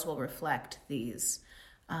titles will reflect these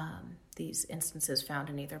instances found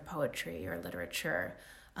in either poetry or literature,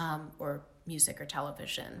 or music or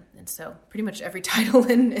television. And so pretty much every title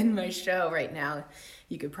in my show right now,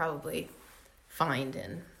 you could probably find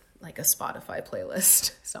in like a Spotify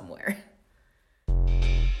playlist somewhere.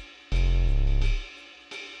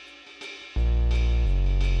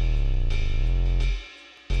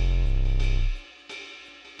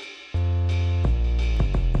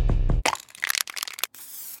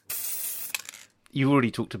 You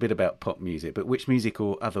already talked a bit about pop music, but which music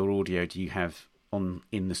or other audio do you have on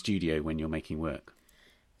in the studio when you're making work?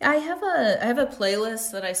 I have a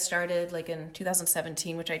playlist that I started like in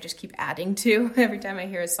 2017, which I just keep adding to every time I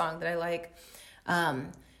hear a song that I like.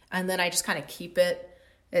 And then I just kind of keep it.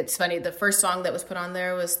 It's funny, the first song that was put on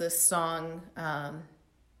there was this song,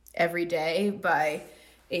 Every Day by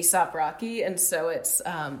A$AP Rocky. And so it's,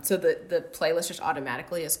 so the playlist just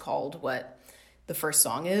automatically is called what the first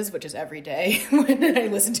song is, which is Every Day, when I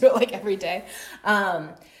listen to it like every day.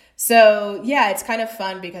 So yeah, it's kind of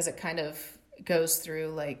fun because it kind of goes through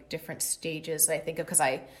like different stages I think of, because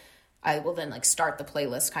I will then like start the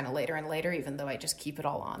playlist kind of later and later, even though I just keep it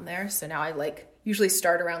all on there. So now I like usually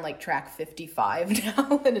start around like track 55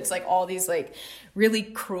 now, and it's like all these like really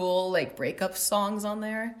cruel like breakup songs on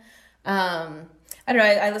there. I don't know,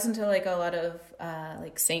 I listen to like a lot of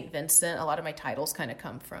like Saint Vincent. A lot of my titles kind of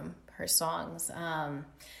come from her songs.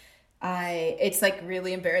 It's like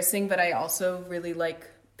really embarrassing, but I also really like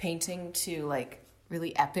painting to like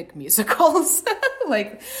really epic musicals,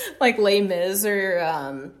 like Les Mis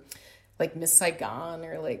or like Miss Saigon,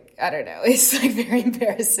 or like, I don't know, it's like very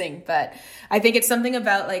embarrassing. But I think it's something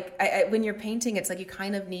about like when you're painting, it's like you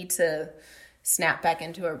kind of need to snap back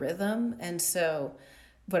into a rhythm. And so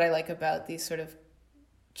what I like about these sort of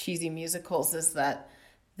cheesy musicals is that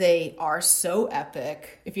they are so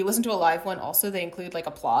epic. If you listen to a live one, also they include like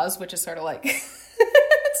applause, which is sort of like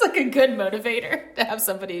it's like a good motivator to have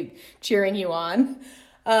somebody cheering you on.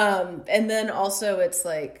 And then also it's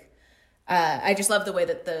like I just love the way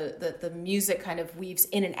that the music kind of weaves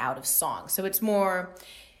in and out of songs. So it's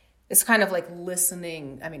kind of like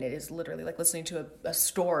listening. I mean, it is literally like listening to a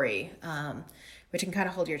story, which can kind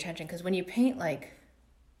of hold your attention. Because when you paint like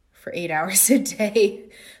for 8 hours a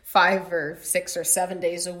day, 5 or 6 or 7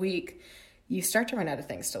 days a week, you start to run out of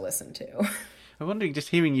things to listen to. I'm wondering, just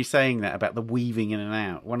hearing you saying that about the weaving in and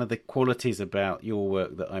out, one of the qualities about your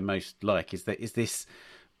work that I most like is this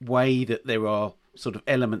way that there are sort of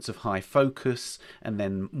elements of high focus and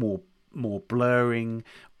then more blurring,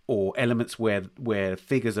 or elements where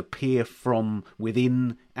figures appear from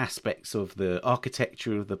within aspects of the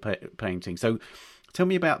architecture of the painting. So tell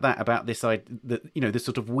me about that, about this this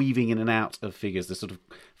sort of weaving in and out of figures, the sort of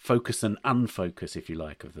focus and unfocus, if you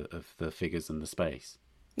like, of the figures and the space.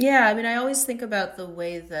 Yeah, I mean, I always think about the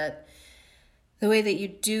way that you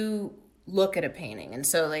do look at a painting. And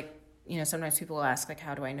so like, sometimes people will ask like,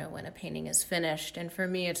 how do I know when a painting is finished? And for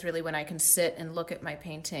me, it's really when I can sit and look at my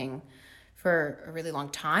painting for a really long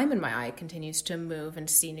time and my eye continues to move and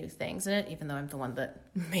see new things in it. Even though I'm the one that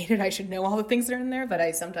made it, I should know all the things that are in there, but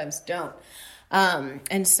I sometimes don't.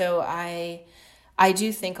 And so I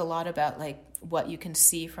do think a lot about like what you can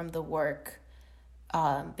see from the work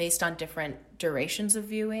based on different durations of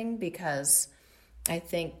viewing, because I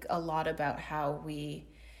think a lot about how we,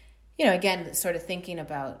 again, sort of thinking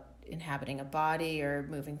about inhabiting a body or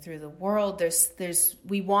moving through the world,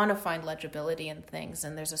 we want to find legibility in things,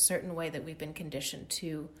 and there's a certain way that we've been conditioned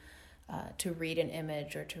to read an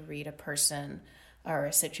image or to read a person or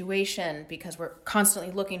a situation, because we're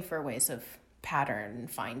constantly looking for ways of pattern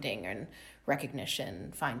finding and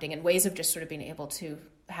recognition finding, and ways of just sort of being able to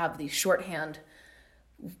have these shorthand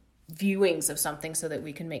viewings of something so that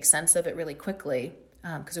we can make sense of it really quickly.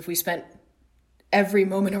 Because if we spent every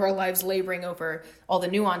moment of our lives laboring over all the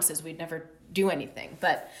nuances, we'd never do anything.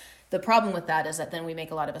 But the problem with that is that then we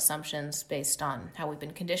make a lot of assumptions based on how we've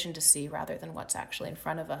been conditioned to see rather than what's actually in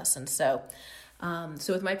front of us. And so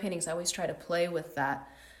with my paintings, I always try to play with that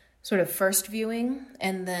sort of first viewing,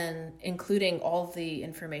 and then including all the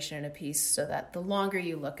information in a piece, so that the longer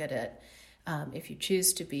you look at it, if you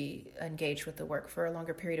choose to be engaged with the work for a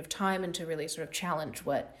longer period of time and to really sort of challenge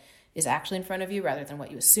what is actually in front of you rather than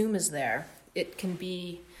what you assume is there, it can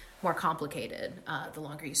be more complicated the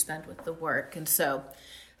longer you spend with the work. And so,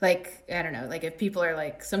 like, I don't know, like if people are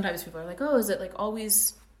like, sometimes people are like, oh, is it like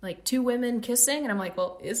always like two women kissing? And I'm like,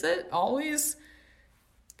 well, is it always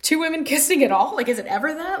two women kissing at all? Like, is it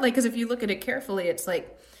ever that? Like, because if you look at it carefully, it's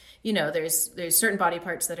like, there's certain body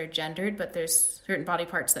parts that are gendered, but there's certain body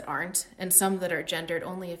parts that aren't, and some that are gendered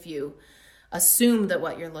only if you assume that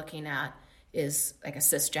what you're looking at is like a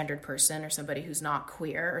cisgendered person, or somebody who's not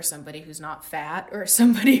queer, or somebody who's not fat, or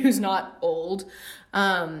somebody who's not old.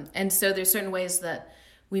 And so there's certain ways that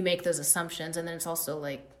we make those assumptions. And then it's also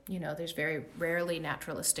like, there's very rarely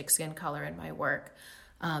naturalistic skin color in my work.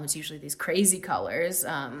 It's usually these crazy colors.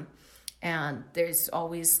 And there's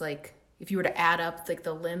always like, if you were to add up like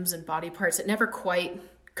the limbs and body parts, it never quite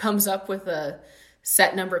comes up with a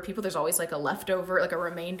set number of people. There's always like a leftover, like a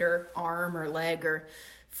remainder arm or leg or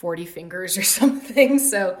 40 fingers or something.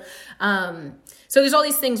 So there's all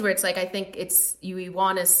these things where it's like, I think you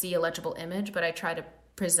want to see a legible image, but I try to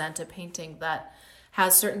present a painting that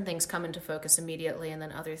has certain things come into focus immediately, and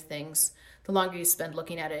then other things, the longer you spend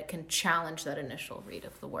looking at it, can challenge that initial read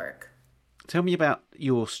of the work. Tell me about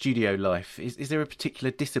your studio life. Is there a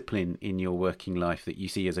particular discipline in your working life that you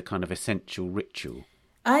see as a kind of essential ritual?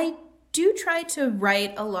 I do try to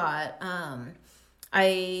write a lot.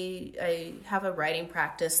 I have a writing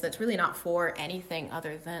practice that's really not for anything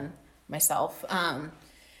other than myself,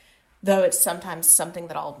 though it's sometimes something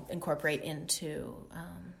that I'll incorporate into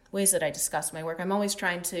ways that I discuss my work. I'm always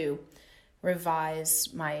trying to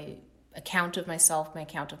revise my account of myself, my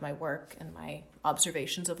account of my work, and my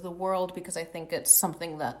observations of the world, because I think it's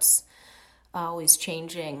something that's always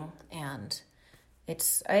changing, and I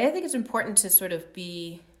think it's important to sort of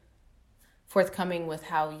be forthcoming with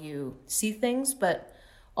how you see things, but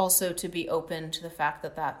also to be open to the fact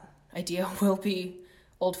that that idea will be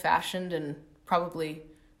old-fashioned and probably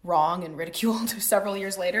wrong and ridiculed several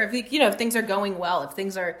years later. If things are going well, if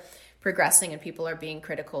things are progressing and people are being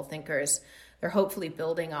critical thinkers, they're hopefully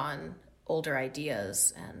building on older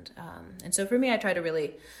ideas. And so for me, I try to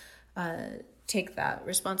really take that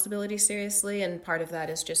responsibility seriously. And part of that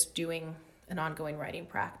is just doing an ongoing writing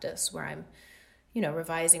practice where I'm,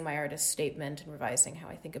 revising my artist statement and revising how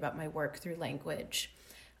I think about my work through language.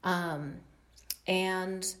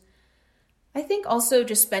 And I think also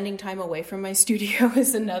just spending time away from my studio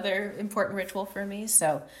is another important ritual for me.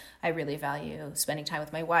 So I really value spending time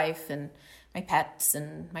with my wife and my pets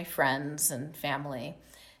and my friends and family,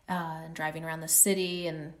 and driving around the city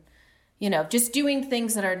and, just doing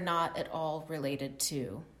things that are not at all related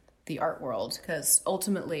to the art world. Because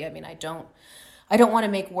ultimately, I don't want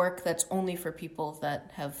to make work that's only for people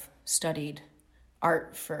that have studied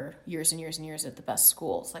art for years and years and years at the best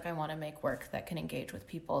schools. Like, I want to make work that can engage with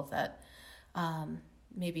people that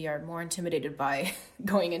maybe are more intimidated by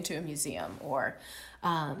going into a museum or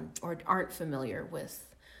aren't familiar with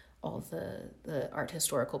all the art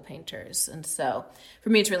historical painters. And so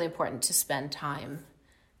for me, it's really important to spend time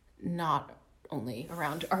not only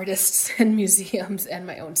around artists and museums and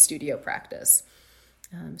my own studio practice.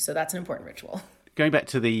 So that's an important ritual. Going back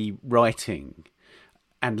to the writing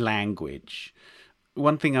and language,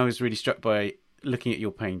 one thing I was really struck by looking at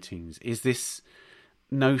your paintings is this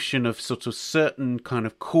notion of sort of certain kind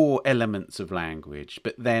of core elements of language,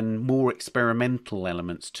 but then more experimental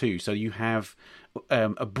elements too. So you have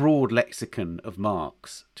a broad lexicon of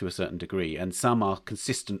marks to a certain degree, and some are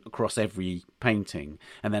consistent across every painting,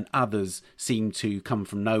 and then others seem to come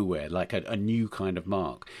from nowhere, like a new kind of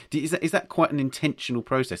mark. Is that quite an intentional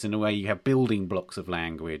process? In a way, you have building blocks of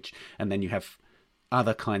language, and then you have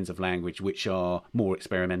other kinds of language which are more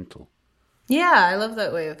experimental. Yeah, I love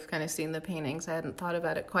that way of kind of seeing the paintings. I hadn't thought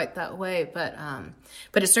about it quite that way, but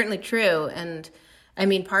it's certainly true. And I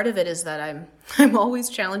mean, part of it is that I'm always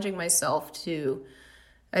challenging myself to.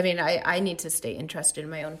 I mean, I need to stay interested in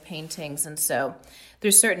my own paintings, and so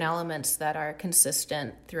there's certain elements that are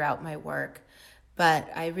consistent throughout my work. But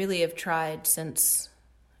I really have tried since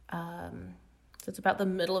about the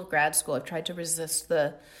middle of grad school. I've tried to resist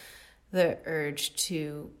the urge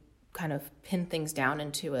to kind of pin things down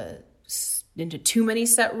into too many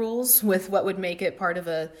set rules with what would make it part of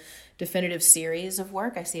a definitive series of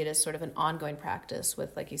work. I see it as sort of an ongoing practice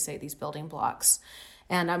with, like you say, these building blocks.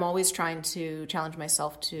 And I'm always trying to challenge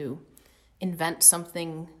myself to invent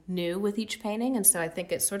something new with each painting. And so I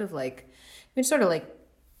think it's sort of like,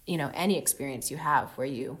 any experience you have where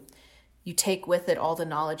you take with it all the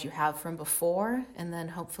knowledge you have from before, and then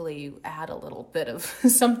hopefully you add a little bit of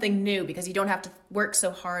something new, because you don't have to work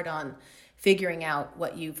so hard on figuring out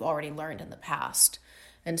what you've already learned in the past.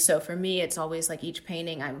 And so for me, it's always like each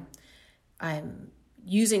painting I'm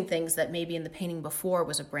using things that maybe in the painting before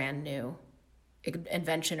was a brand new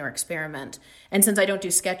invention or experiment. And since I don't do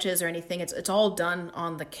sketches or anything, it's all done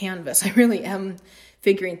on the canvas. I really am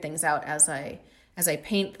figuring things out as I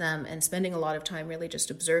paint them, and spending a lot of time really just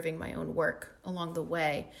observing my own work along the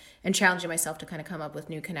way and challenging myself to kind of come up with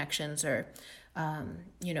new connections or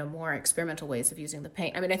more experimental ways of using the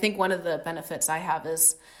paint. I mean, I think one of the benefits I have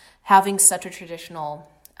is having such a traditional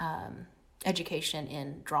education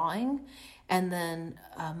in drawing, and then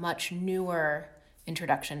a much newer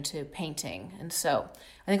introduction to painting. And so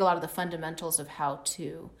I think a lot of the fundamentals of how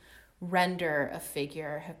to render a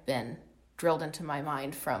figure have been drilled into my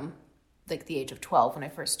mind from like the age of 12 when I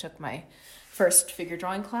first took my first figure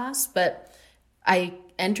drawing class. But I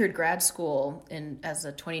entered grad school as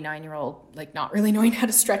a 29-year-old, like not really knowing how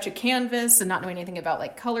to stretch a canvas and not knowing anything about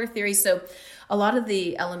like color theory. So a lot of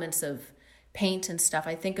the elements of paint and stuff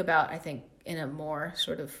I think in a more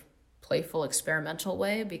sort of playful, experimental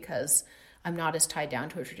way, because I'm not as tied down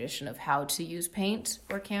to a tradition of how to use paint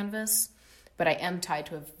or canvas, but I am tied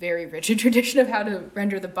to a very rigid tradition of how to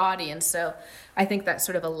render the body. And so I think that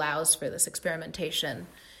sort of allows for this experimentation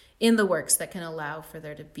in the works that can allow for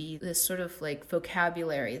there to be this sort of like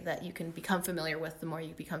vocabulary that you can become familiar with the more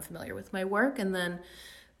you become familiar with my work. And then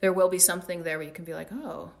there will be something there where you can be like,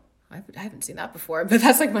 oh, I haven't seen that before. But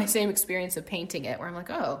that's like my same experience of painting it, where I'm like,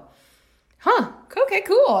 oh, okay,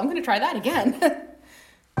 cool. I'm going to try that again.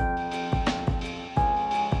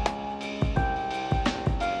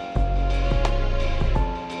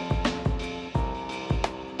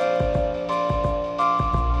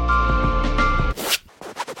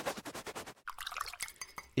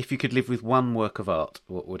 If you could live with one work of art,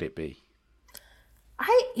 what would it be?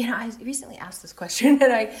 I recently asked this question,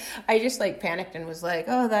 and I just like panicked and was like,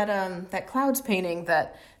 oh, that clouds painting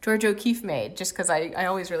that George O'Keeffe made, just because I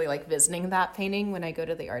always really like visiting that painting when I go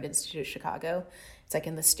to the Art Institute of Chicago. It's like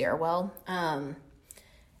in the stairwell, and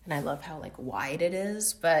I love how like wide it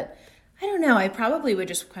is. But I don't know, I probably would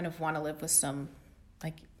just kind of want to live with some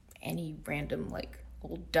like any random like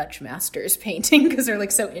old Dutch masters painting, because they're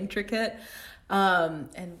like so intricate,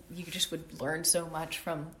 and you just would learn so much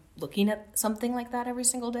from looking at something like that every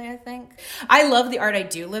single day. I think I love the art I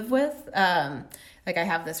do live with. Like I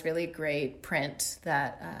have this really great print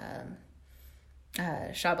that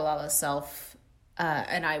Shabalala Self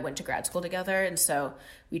and I went to grad school together, and so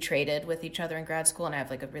we traded with each other in grad school, and I have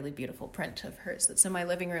like a really beautiful print of hers that's in my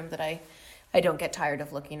living room that I don't get tired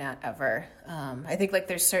of looking at ever. I think like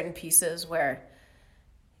there's certain pieces where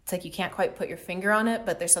it's like you can't quite put your finger on it,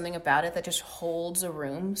 but there's something about it that just holds a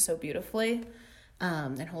room so beautifully.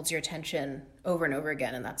 And holds your attention over and over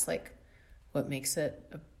again. And that's like what makes it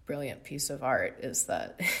a brilliant piece of art, is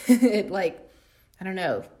that it like, I don't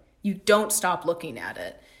know, you don't stop looking at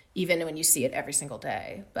it, even when you see it every single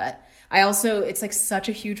day. But it's like such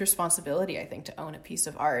a huge responsibility, I think, to own a piece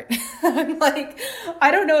of art. I'm like,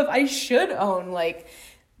 I don't know if I should own like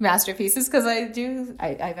masterpieces, because I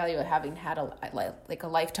value having had a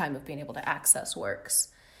lifetime of being able to access works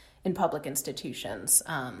in public institutions,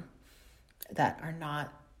 that are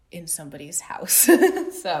not in somebody's house.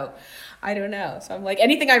 So I don't know. So I'm like,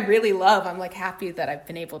 anything I really love, I'm like happy that I've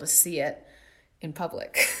been able to see it in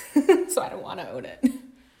public. So I don't want to own it.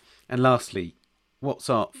 And lastly, what's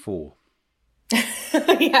art for?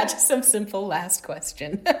 Yeah, just some simple last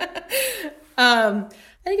question. I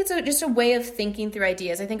think it's just a way of thinking through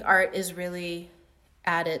ideas. I think art is really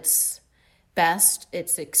at its best.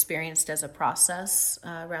 It's experienced as a process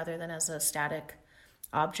rather than as a static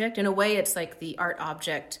object. In a way, it's like the art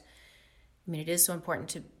object. I mean, it is so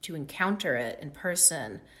important to encounter it in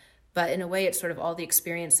person, But in a way, it's sort of all the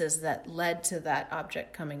experiences that led to that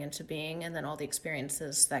object coming into being, and then all the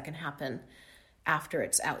experiences that can happen after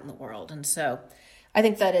it's out in the world. And so I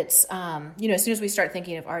think that it's, as soon as we start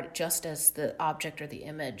thinking of art just as the object or the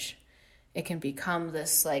image, it can become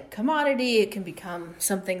this like commodity. It can become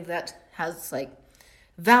something that has like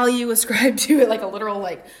value ascribed to it, like a literal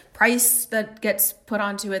like price that gets put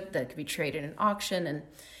onto it that could be traded in auction. And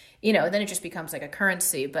then it just becomes like a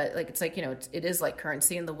currency. But like, it's like, it is like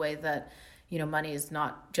currency in the way that, money is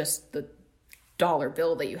not just the dollar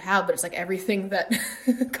bill that you have, but it's like everything that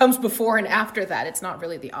comes before and after that. It's not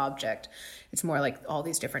really the object. It's more like all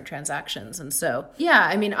these different transactions. And so, yeah,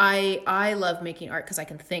 I mean, I love making art because I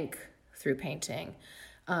can think through painting.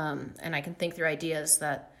 And I can think through ideas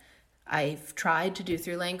that I've tried to do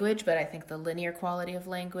through language, but I think the linear quality of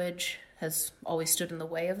language has always stood in the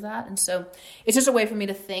way of that. And so it's just a way for me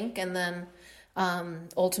to think. And then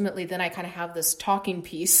ultimately, then I kind of have this talking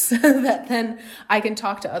piece that then I can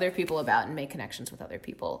talk to other people about and make connections with other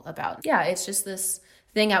people about. Yeah, it's just this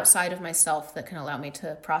thing outside of myself that can allow me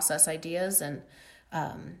to process ideas and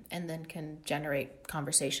then can generate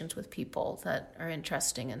conversations with people that are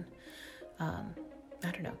interesting and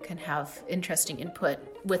can have interesting input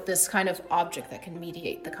with this kind of object that can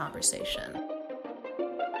mediate the conversation.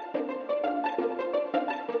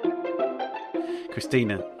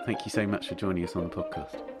 Christina, thank you so much for joining us on the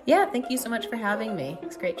podcast. Yeah, thank you so much for having me.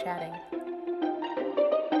 It's great chatting.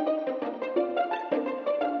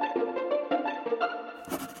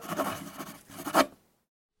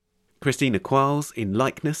 Christina Quarles in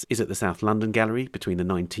Likeness is at the South London Gallery between the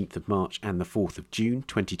 19th of March and the 4th of June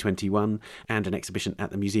 2021, and an exhibition at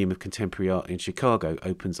the Museum of Contemporary Art in Chicago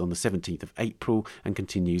opens on the 17th of April and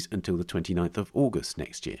continues until the 29th of August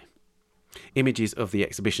next year. Images of the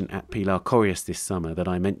exhibition at Pilar Corias this summer that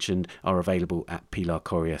I mentioned are available at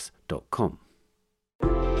pilarcorias.com.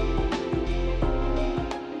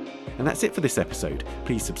 And that's it for this episode.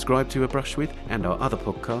 Please subscribe to A Brush With and our other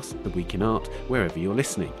podcast, The Week in Art, wherever you're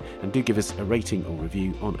listening. And do give us a rating or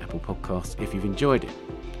review on Apple Podcasts if you've enjoyed it.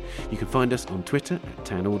 You can find us on Twitter at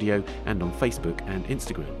Tan Audio and on Facebook and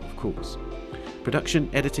Instagram, of course. Production,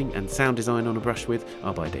 editing and sound design on A Brush With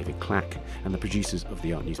are by David Clack, and the producers of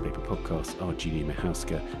the Art Newspaper podcast are Julia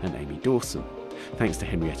Mihauska and Amy Dawson. Thanks to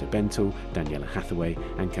Henrietta Bentel, Daniela Hathaway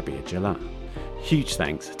and Kabir Jalal. Huge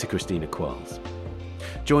thanks to Christina Quarles.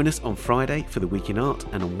 Join us on Friday for The Week in Art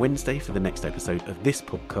and on Wednesday for the next episode of this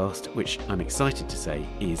podcast, which I'm excited to say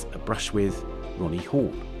is A Brush With Ronnie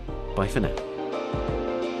Horn. Bye for now.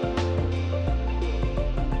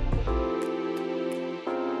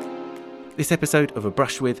 This episode of A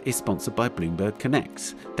Brush With is sponsored by Bloomberg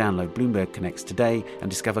Connects. Download Bloomberg Connects today and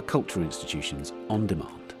discover cultural institutions on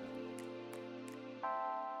demand.